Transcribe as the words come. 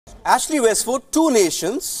Ashley Westwood, two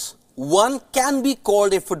nations. One can be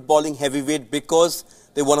called a footballing heavyweight because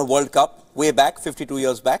they won a World Cup way back, 52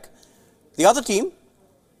 years back. The other team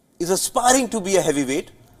is aspiring to be a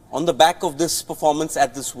heavyweight on the back of this performance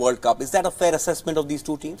at this World Cup. Is that a fair assessment of these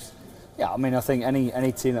two teams? Yeah, I mean, I think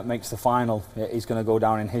any team that makes the final is going to go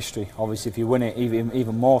down in history. Obviously, if you win it,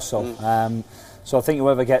 even more so. So I think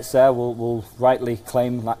whoever gets there will rightly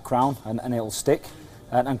claim that crown, and it'll stick.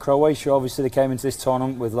 And Croatia, obviously, they came into this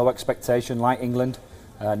tournament with low expectation, like England.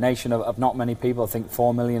 A nation of not many people, I think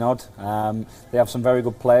 4 million odd. They have some very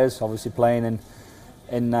good players, obviously playing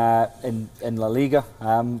in La Liga.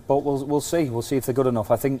 But we'll see. We'll see if they're good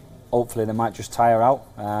enough. I think hopefully they might just tire out.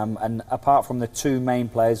 And apart from the two main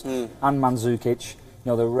players and Mandzukic,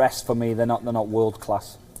 the rest for me they're not world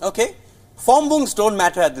class. Okay, form booms don't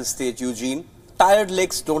matter at this stage, Eugene. Tired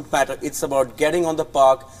legs don't matter. It's about getting on the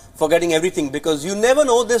park, forgetting everything, because you never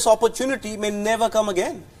know, this opportunity may never come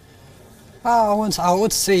again. I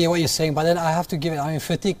would say what you're saying, but then I have to give it. I mean,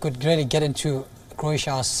 fatigue could really get into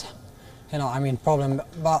Croatia's, problem.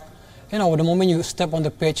 But the moment you step on the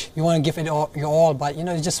pitch, you want to give it your all. But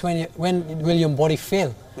it's just when will your body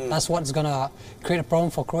fail? That's what's gonna create a problem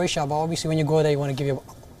for Croatia. But obviously, when you go there, you want to give your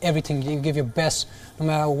everything. You give your best, no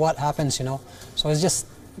matter what happens. So it's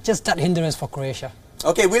just that hindrance for Croatia.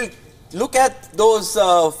 Okay, we'll look at those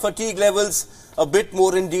fatigue levels a bit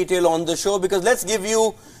more in detail on the show, because let's give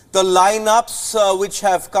you the lineups which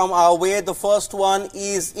have come our way. The first one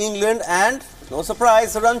is England, and no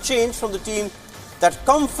surprise, a run change from the team that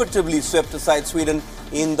comfortably swept aside Sweden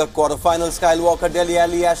in the quarterfinals. Kyle Walker, Dele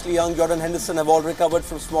Alli, Ashley Young, Jordan Henderson have all recovered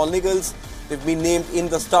from small niggles. They've been named in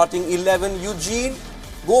the starting 11. Eugene,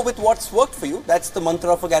 go with what's worked for you. That's the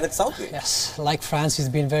mantra for Gareth Southgate. Yes, like France, he's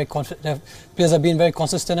been very confident. The players have been very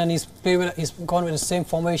consistent, and he's gone with the same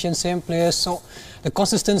formation, same players. So the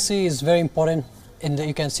consistency is very important.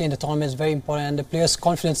 You can see in the tournament is very important, and the players'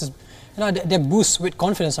 confidence is, they boost with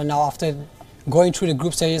confidence. And now after going through the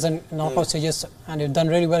group stages and knockout stages, and they've done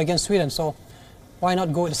really well against Sweden. So why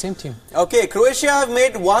not go with the same team? Okay, Croatia have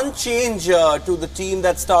made one change to the team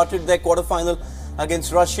that started their quarterfinal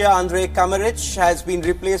against Russia. Andrej Kamaric has been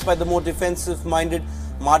replaced by the more defensive-minded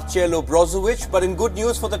Marcelo Brozovic. But in good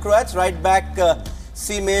news for the Croats, right back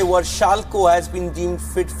Sime Vrsaljko has been deemed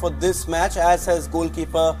fit for this match, as has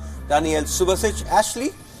goalkeeper Daniel Subasic.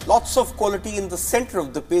 Ashley, lots of quality in the centre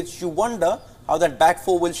of the pitch. You wonder how that back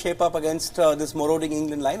four will shape up against this marauding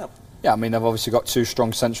England lineup. Yeah, I mean, they've obviously got two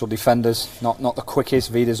strong central defenders. Not the quickest.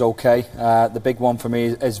 Vida's okay. The big one for me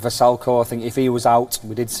is Vrsaljko. I think if he was out,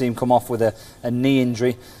 we did see him come off with a knee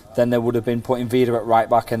injury, then they would have been putting Vida at right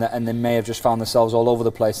back, and they may have just found themselves all over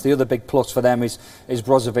the place. The other big plus for them is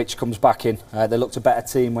Brozovic comes back in. They looked a better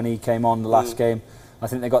team when he came on the last game. I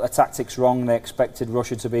think they got the tactics wrong. They expected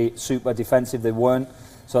Russia to be super defensive. They weren't.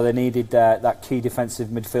 So they needed that key defensive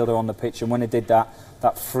midfielder on the pitch. And when they did that,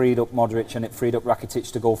 that freed up Modric and it freed up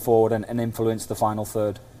Rakitic to go forward and influence the final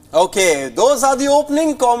third. Okay, those are the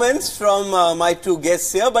opening comments from my two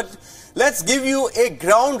guests here. But let's give you a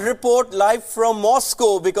ground report live from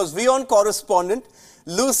Moscow, because WION correspondent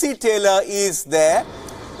Lucy Taylor is there.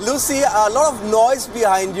 Lucy, a lot of noise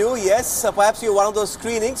behind you. Yes, perhaps you're one of those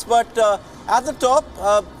screenings, but at the top,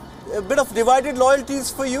 a bit of divided loyalties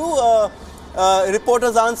for you.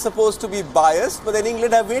 Reporters aren't supposed to be biased, but then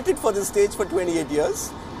England have waited for this stage for 28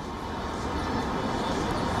 years.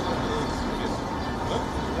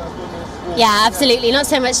 Yeah, absolutely. Not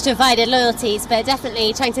so much divided loyalties, but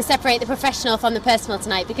definitely trying to separate the professional from the personal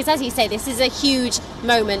tonight, because as you say, this is a huge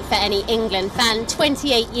moment for any England fan.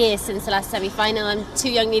 28 years since the last semi-final. I'm too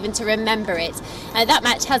young even to remember it. That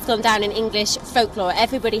match has gone down in English folklore.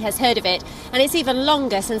 Everybody has heard of it, and it's even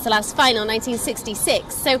longer since the last final,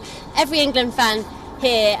 1966. So every England fan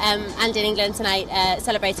here and in England tonight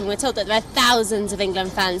celebrating. We're told that there are thousands of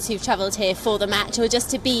England fans who've travelled here for the match or just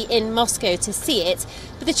to be in Moscow to see it.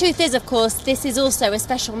 But the truth is, of course, this is also a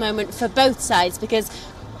special moment for both sides, because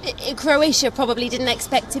Croatia probably didn't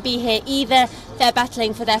expect to be here either. They're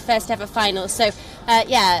battling for their first ever final. So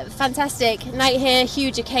yeah, fantastic night here,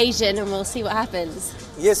 huge occasion, and we'll see what happens.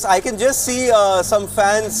 Yes, I can just see some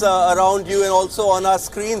fans around you and also on our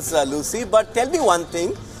screens, Lucy. But tell me one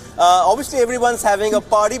thing. Obviously everyone's having a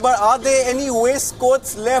party, but are there any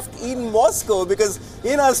waistcoats left in Moscow? Because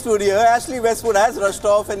in our studio, Ashley Westwood has rushed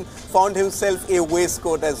off and found himself a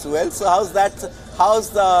waistcoat as well. So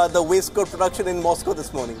how's the waistcoat production in Moscow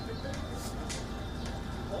this morning?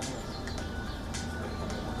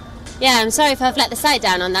 Yeah, I'm sorry if I've let the side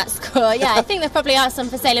down on that score. Yeah, I think there probably are some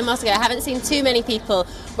for sale in Moscow. I haven't seen too many people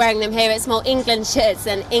wearing them here. It's more England shirts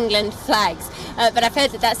than England flags. But I've heard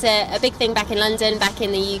that that's a big thing back in London, back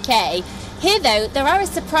in the UK. Here, though, there are a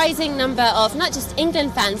surprising number of not just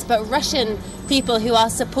England fans, but Russian people who are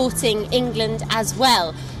supporting England as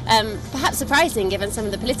well. Perhaps surprising given some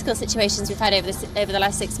of the political situations we've had over the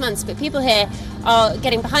last 6 months, but people here are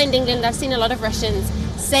getting behind England. I've seen a lot of Russians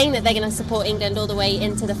saying that they're going to support England all the way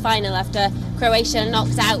into the final after Croatia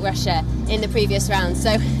knocked out Russia in the previous round.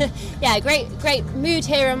 So yeah, great mood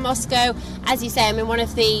here in Moscow. As you say, I'm in one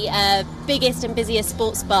of the biggest and busiest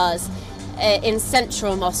sports bars in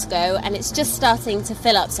central Moscow, and it's just starting to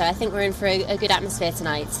fill up, so I think we're in for a good atmosphere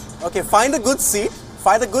tonight. Okay, find a good seat.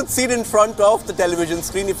 Find a good seat in front of the television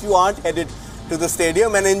screen if you aren't headed to the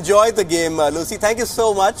stadium, and enjoy the game. Lucy, thank you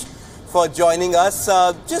so much for joining us.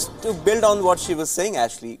 Just to build on what she was saying,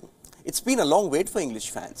 Ashley, it's been a long wait for English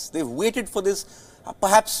fans. They've waited for this,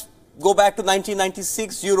 perhaps go back to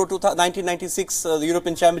 1996, 1996, the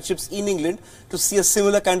European Championships in England, to see a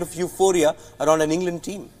similar kind of euphoria around an England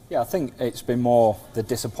team. Yeah, I think it's been more the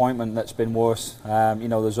disappointment that's been worse. You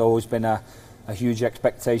know, there's always been a huge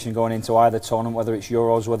expectation going into either tournament, whether it's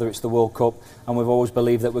Euros, whether it's the World Cup, and we've always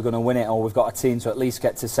believed that we're going to win it, or we've got a team to at least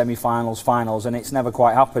get to semi-finals, finals, and it's never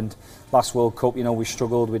quite happened. Last World Cup, you know, we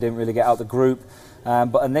struggled, we didn't really get out the group,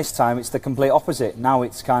 but in this time it's the complete opposite. Now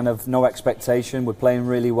it's kind of no expectation, we're playing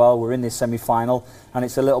really well, we're in this semi-final, and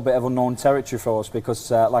it's a little bit of unknown territory for us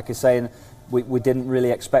because, like I say, we didn't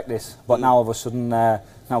really expect this, but now all of a sudden,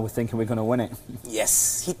 now we're thinking we're going to win it.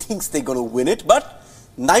 Yes, he thinks they're going to win it, but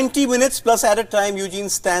 90 minutes plus added time, Eugene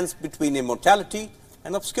stands between immortality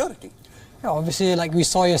and obscurity. Yeah, obviously, like we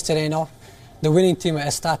saw yesterday, you know, the winning team are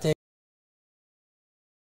ecstatic.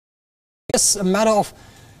 It's a matter of,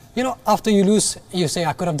 you know, after you lose, you say,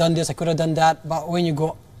 I could have done this, I could have done that, but when you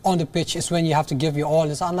go on the pitch, it's when you have to give your all.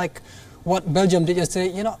 It's unlike what Belgium did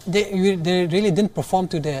yesterday. You know, they really didn't perform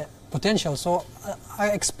to their potential. So I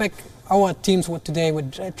expect our teams today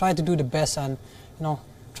would try to do the best and, you know,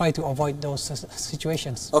 try to avoid those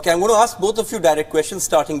situations. Okay, I'm going to ask both of you direct questions,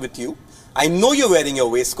 starting with you. I know you're wearing your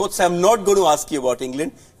waistcoat, so I'm not going to ask you about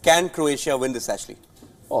England. Can Croatia win this, Ashley?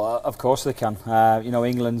 Well, of course they can. You know,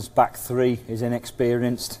 England's back three is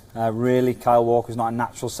inexperienced. Really, Kyle Walker's not a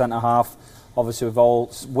natural centre-half. Obviously, we've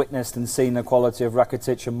all witnessed and seen the quality of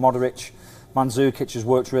Rakitic and Modric. Mandzukic has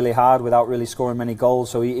worked really hard without really scoring many goals,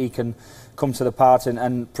 so he can come to the part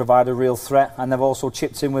and provide a real threat. And they've also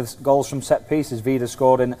chipped in with goals from set pieces. Vida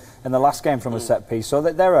scored in the last game from a set piece, so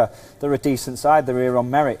they're a decent side. They're here on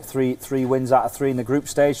merit. Three wins out of 3 in the group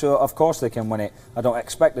stage, so of course they can win it. I don't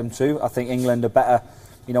expect them to. I think England are better.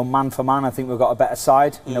 You know, man for man, I think we've got a better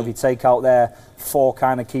side. You know, if you take out their 4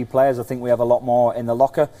 kind of key players, I think we have a lot more in the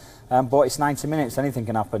locker. But it's 90 minutes, anything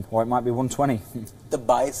can happen, or it might be 120. The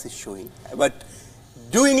bias is showing. But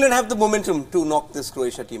do England have the momentum to knock this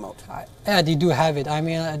Croatia team out? Yeah, they do have it. I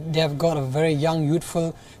mean, they have got a very young,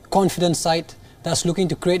 youthful, confident side that's looking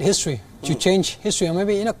to create history, to change history, or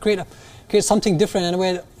maybe, you know, create something different in a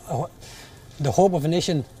way. The hope of a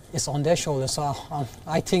nation is on their shoulders. So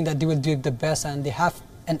I think that they will do the best, and they have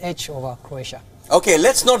an edge over Croatia. Okay,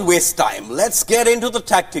 let's not waste time. Let's get into the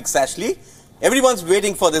tactics, Ashley. Everyone's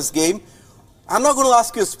waiting for this game. I'm not going to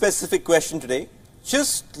ask you a specific question today.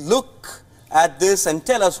 Just look at this and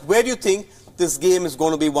tell us, where do you think this game is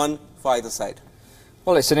going to be won for either side?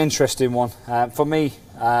 Well, it's an interesting one. For me,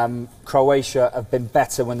 Croatia have been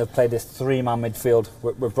better when they've played this 3-man midfield,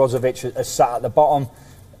 with Brozovic has sat at the bottom,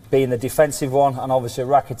 being the defensive one, and obviously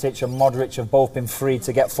Rakitic and Modric have both been free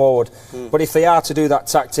to get forward. But if they are to do that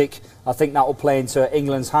tactic, I think that will play into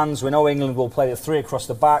England's hands. We know England will play the 3 across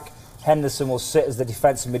the back. Henderson will sit as the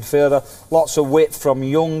defensive midfielder. Lots of width from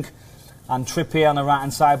Young and Trippier on the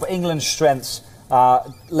right-hand side. But England's strengths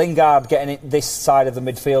are Lingard getting this side of the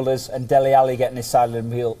midfielders and Dele Alli getting this side of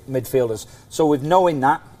the midfielders. So with knowing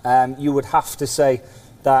that, you would have to say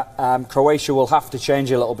that Croatia will have to change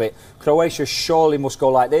a little bit. Croatia surely must go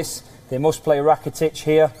like this. They must play Rakitic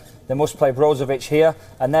here. They must play Brozovic here.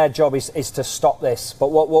 And their job is to stop this. But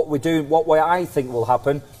what I think will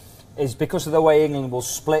happen is, because of the way England will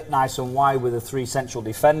split nice and wide with the 3 central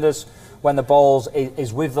defenders, when the ball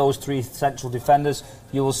is with those 3 central defenders,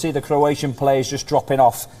 you will see the Croatian players just dropping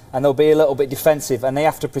off, and they'll be a little bit defensive, and they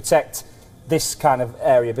have to protect this kind of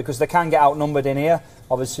area because they can get outnumbered in here,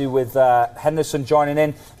 obviously with Henderson joining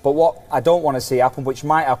in. But what I don't want to see happen, which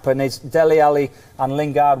might happen, is Dele Alli and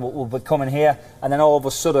Lingard will be coming here, and then all of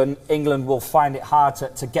a sudden England will find it hard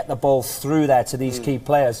to get the ball through there to these key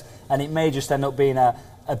players, and it may just end up being a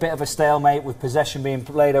bit of a stalemate, with possession being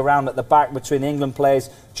played around at the back between the England players,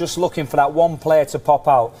 just looking for that one player to pop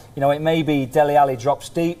out. You know, it may be Dele Alli drops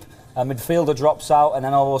deep, a midfielder drops out, and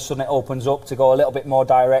then all of a sudden it opens up to go a little bit more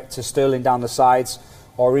direct to Sterling down the sides,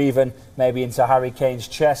 or even maybe into Harry Kane's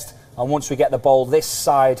chest. And once we get the ball this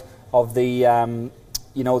side of the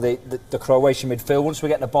you know, the Croatian midfield. Once we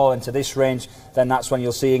get the ball into this range, then that's when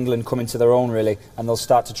you'll see England come into their own, really, and they'll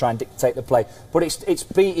start to try and dictate the play. But it's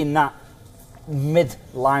beating that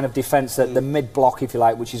mid-line of defence, the mid-block, if you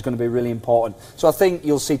like, which is going to be really important. So I think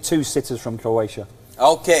you'll see 2 sitters from Croatia.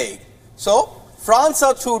 Okay, so France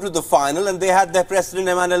are through to the final, and they had their President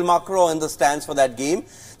Emmanuel Macron in the stands for that game.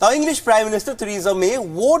 Now, English Prime Minister Theresa May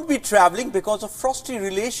won't be travelling because of frosty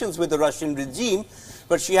relations with the Russian regime,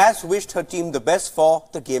 but she has wished her team the best for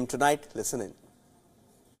the game tonight. Listen in.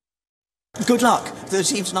 Good luck for the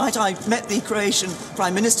team tonight. I met the Croatian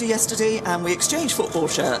Prime Minister yesterday and we exchanged football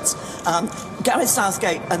shirts. Gareth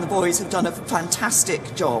Southgate and the boys have done a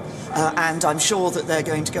fantastic job and I'm sure that they're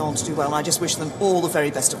going to go on to do well. And I just wish them all the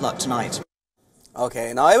very best of luck tonight.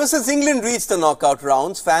 Okay, now ever since England reached the knockout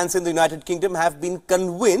rounds, fans in the United Kingdom have been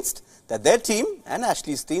convinced that their team and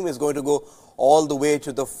Ashley's team is going to go all the way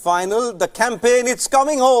to the final. The campaign "It's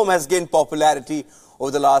Coming Home" has gained popularity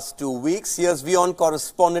over the last 2 weeks. Here's WION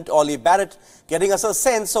correspondent Ollie Barrett getting us a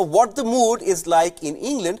sense of what the mood is like in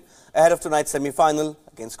England ahead of tonight's semi-final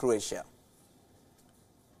against Croatia.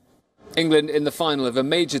 England in the final of a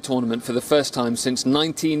major tournament for the first time since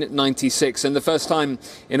 1996 and the first time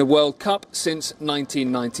in a World Cup since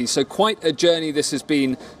 1990. So quite a journey this has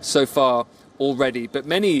been so far already, but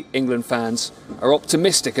many England fans are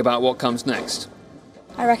optimistic about what comes next.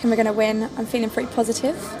 I reckon we're going to win. I'm feeling pretty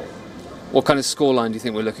positive. What kind of scoreline do you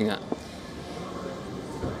think we're looking at?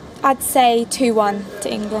 I'd say 2-1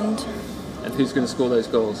 to England. And who's going to score those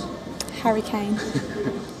goals? Harry Kane.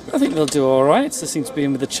 I think they'll do all right. They seem to be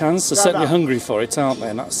in with a chance. They're certainly hungry for it, aren't they?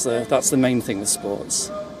 And that's the main thing with sports.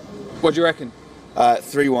 What do you reckon?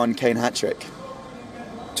 3-1 Kane hat-trick.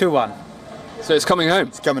 2-1. So it's coming home?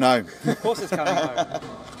 It's coming home. Of course it's coming home.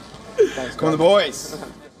 Come on the boys.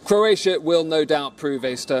 Croatia will no doubt prove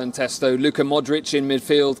a stern test, though. Luka Modric in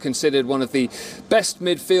midfield, considered one of the best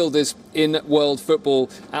midfielders in world football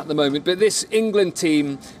at the moment. But this England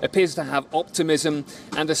team appears to have optimism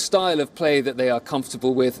and a style of play that they are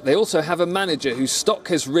comfortable with. They also have a manager whose stock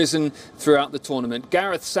has risen throughout the tournament,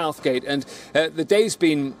 Gareth Southgate, and the day's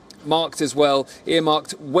been marked as well,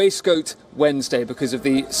 earmarked Waistcoat Wednesday because of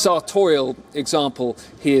the sartorial example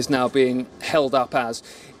he is now being held up as.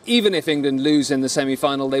 Even if England lose in the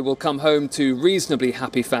semi-final, they will come home to reasonably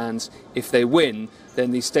happy fans. If they win, then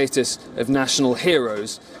the status of national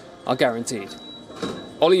heroes are guaranteed.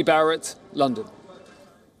 Ollie Barrett, London.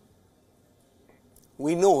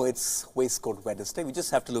 We know it's Waistcoat Wednesday. We just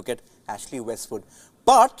have to look at Ashley Westwood.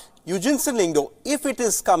 But Eugeneson Lyngdoh, if it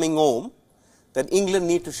is coming home, then England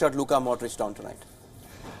need to shut Luka Modric down tonight.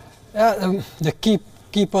 The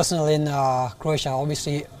key personnel in Croatia,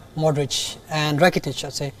 obviously Modric and Rakitic,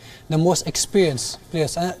 I'd say, the most experienced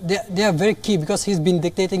players. They are very key because he's been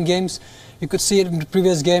dictating games. You could see it in the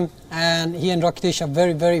previous game, and he and Rakitic are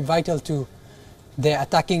very, very vital to their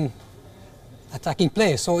attacking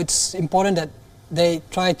play. So it's important that they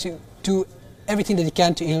try to do everything that they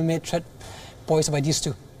can to eliminate threat posed by these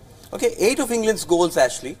two. Okay, 8 of England's goals,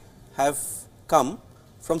 Ashley, have come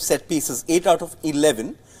from set pieces, 8 out of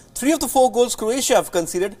 11. 3 of the 4 goals Croatia have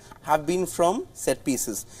conceded have been from set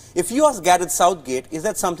pieces. If you ask Gareth Southgate, is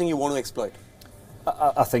that something you want to exploit?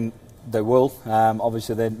 I think they will.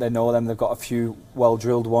 Obviously, they know them. They've got a few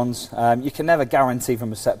well-drilled ones. You can never guarantee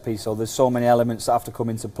from a set piece, so there's so many elements that have to come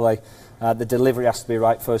into play. The delivery has to be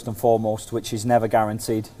right first and foremost, which is never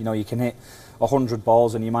guaranteed. You know, you can hit 100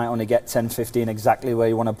 balls and you might only get 10, 15 exactly where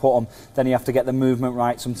you want to put them. Then you have to get the movement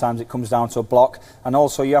right. Sometimes it comes down to a block, and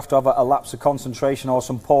also you have to have a lapse of concentration or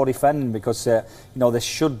some poor defending, because you know, this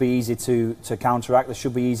should be easy to counteract. This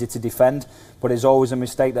should be easy to defend, but it's always a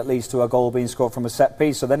mistake that leads to a goal being scored from a set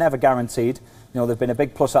piece. So they're never guaranteed. You know, they've been a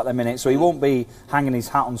big plus at the minute, so he won't be hanging his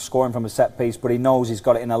hat on scoring from a set piece, but he knows he's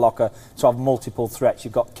got it in a locker to have multiple threats.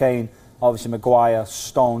 You've got Kane, obviously Maguire,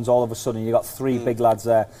 Stones. All of a sudden you've got 3 big lads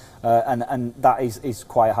there, and that is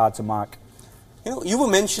quite hard to mark. You know, you were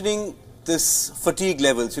mentioning this fatigue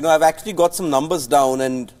levels. You know, I've actually got some numbers down,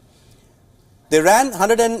 and they ran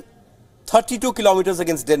 132 kilometers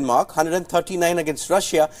against Denmark, 139 against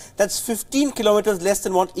Russia. That's 15 kilometers less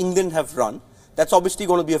than what England have run. That's obviously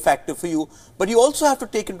going to be a factor for you, but you also have to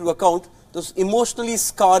take into account those emotionally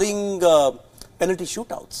scarring penalty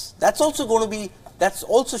shootouts. That's also going to be, that's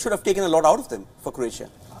also should have taken a lot out of them for Croatia.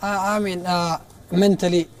 I mean,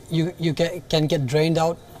 mentally you can get drained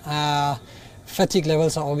out. Fatigue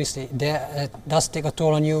levels are obviously there. It does take a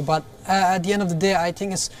toll on you, but at the end of the day, I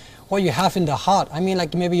think it's what you have in the heart. I mean,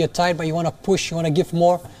 like, maybe you're tired, but you want to push, you want to give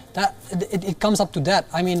more. That it comes up to that.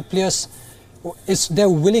 I mean, players, they're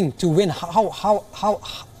willing to win.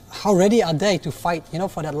 How ready are they to fight, you know,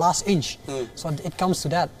 for that last inch? So it comes to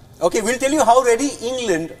that. Okay, we'll tell you how ready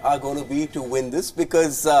England are going to be to win this,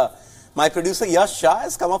 because my producer Yash Shah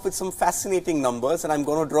has come up with some fascinating numbers, and I'm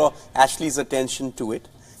going to draw Ashley's attention to it.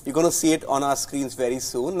 You're going to see it on our screens very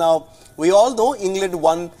soon. Now, we all know England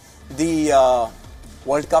won the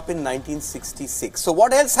World Cup in 1966. So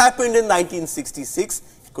what else happened in 1966?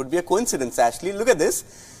 It could be a coincidence, Ashley. Look at this.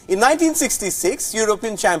 In 1966,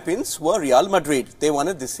 European champions were Real Madrid. They won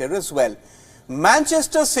it this year as well.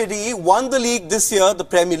 Manchester City won the league this year, the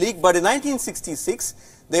Premier League, but in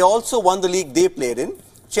 1966, they also won the league they played in.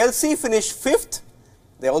 Chelsea finished 5th.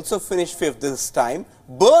 They also finished 5th this time.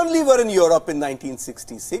 Burnley were in Europe in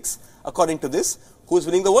 1966. According to this, who's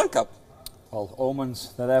winning the World Cup? Well,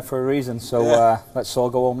 omens, they're there for a reason. So let's all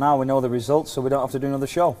go home now. We know the results, so we don't have to do another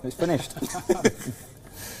show. It's finished.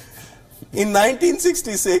 In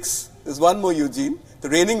 1966, there's one more, Eugene. The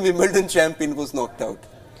reigning Wimbledon champion was knocked out.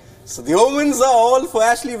 So the omens are all for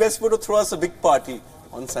Ashley Westwood to throw us a big party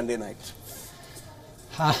on Sunday night.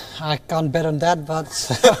 I can't bet on that, but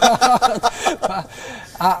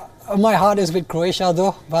my heart is with Croatia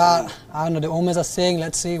though. But I don't know, the omens are saying,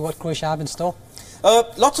 let's see what Croatia have in store.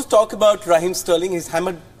 Lots of talk about Raheem Sterling. He's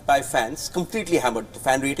hammered by fans, completely hammered. The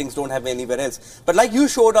fan ratings don't have anywhere else. But like you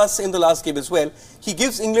showed us in the last game as well, he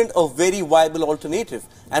gives England a very viable alternative.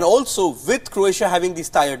 And also, with Croatia having these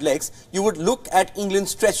tired legs, you would look at England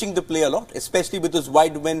stretching the play a lot, especially with those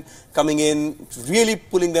wide men coming in, really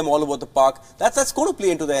pulling them all over the park. That's going to play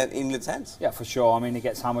into England's hands. Yeah, for sure. I mean, he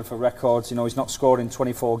gets hammered for records. You know, he's not scored in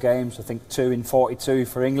 24 games. I think 2 in 42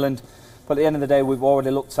 for England. But at the end of the day, we've already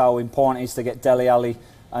looked how important it is to get Dele Alli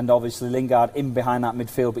and obviously Lingard in behind that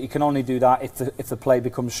midfield. But you can only do that if the play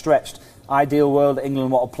becomes stretched. Ideal world, England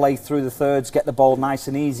want to play through the thirds, get the ball nice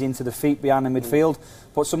and easy into the feet behind the midfield.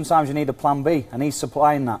 But sometimes you need a plan B, and he's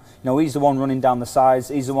supplying that. You know, he's the one running down the sides.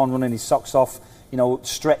 He's the one running his socks off. You know,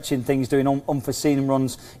 stretching things, doing unforeseen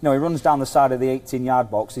runs. You know, he runs down the side of the 18-yard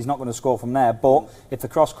box. He's not going to score from there. But if the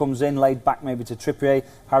cross comes in, laid back maybe to Trippier,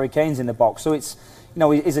 Harry Kane's in the box. So it's, you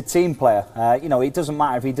know, he's a team player. You know, it doesn't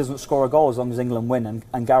matter if he doesn't score a goal as long as England win,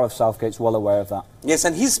 and Gareth Southgate's well aware of that. Yes,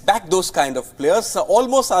 and he's backed those kind of players.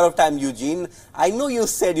 Almost out of time, Eugene. I know you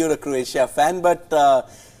said you're a Croatia fan, but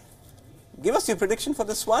give us your prediction for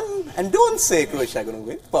this one, and don't say Croatia are going to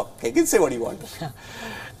win. Well, okay, you can say what you want.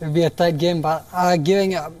 It'll be a tight game, but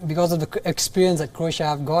because of the experience that Croatia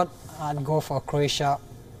have got, I'd go for Croatia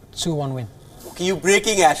 2-1 win. Okay, you're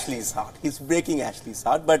breaking Ashley's heart. He's breaking Ashley's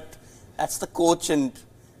heart, but that's the coach and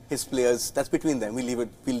his players. That's between them. We'll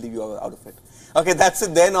leave you out of it. Okay, that's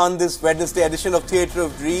it then on this Wednesday edition of Theatre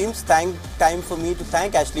of Dreams. Time for me to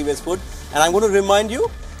thank Ashley Westwood. And I'm going to remind you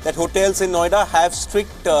that hotels in Noida have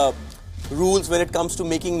strict rules when it comes to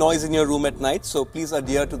making noise in your room at night. So please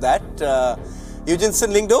adhere to that.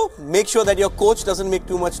 Eugeneson Lyngdoh, make sure that your coach doesn't make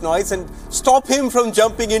too much noise and stop him from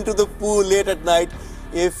jumping into the pool late at night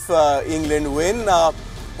if England win.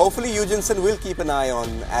 Hopefully Eugeneson will keep an eye on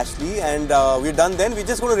Ashley, and we're done then. We're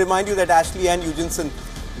just going to remind you that Ashley and Eugeneson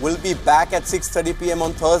will be back at 6:30 p.m.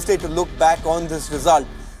 on Thursday to look back on this result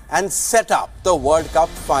and set up the World Cup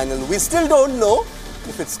final. We still don't know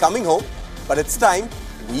if it's coming home, but it's time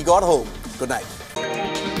we got home. Good night.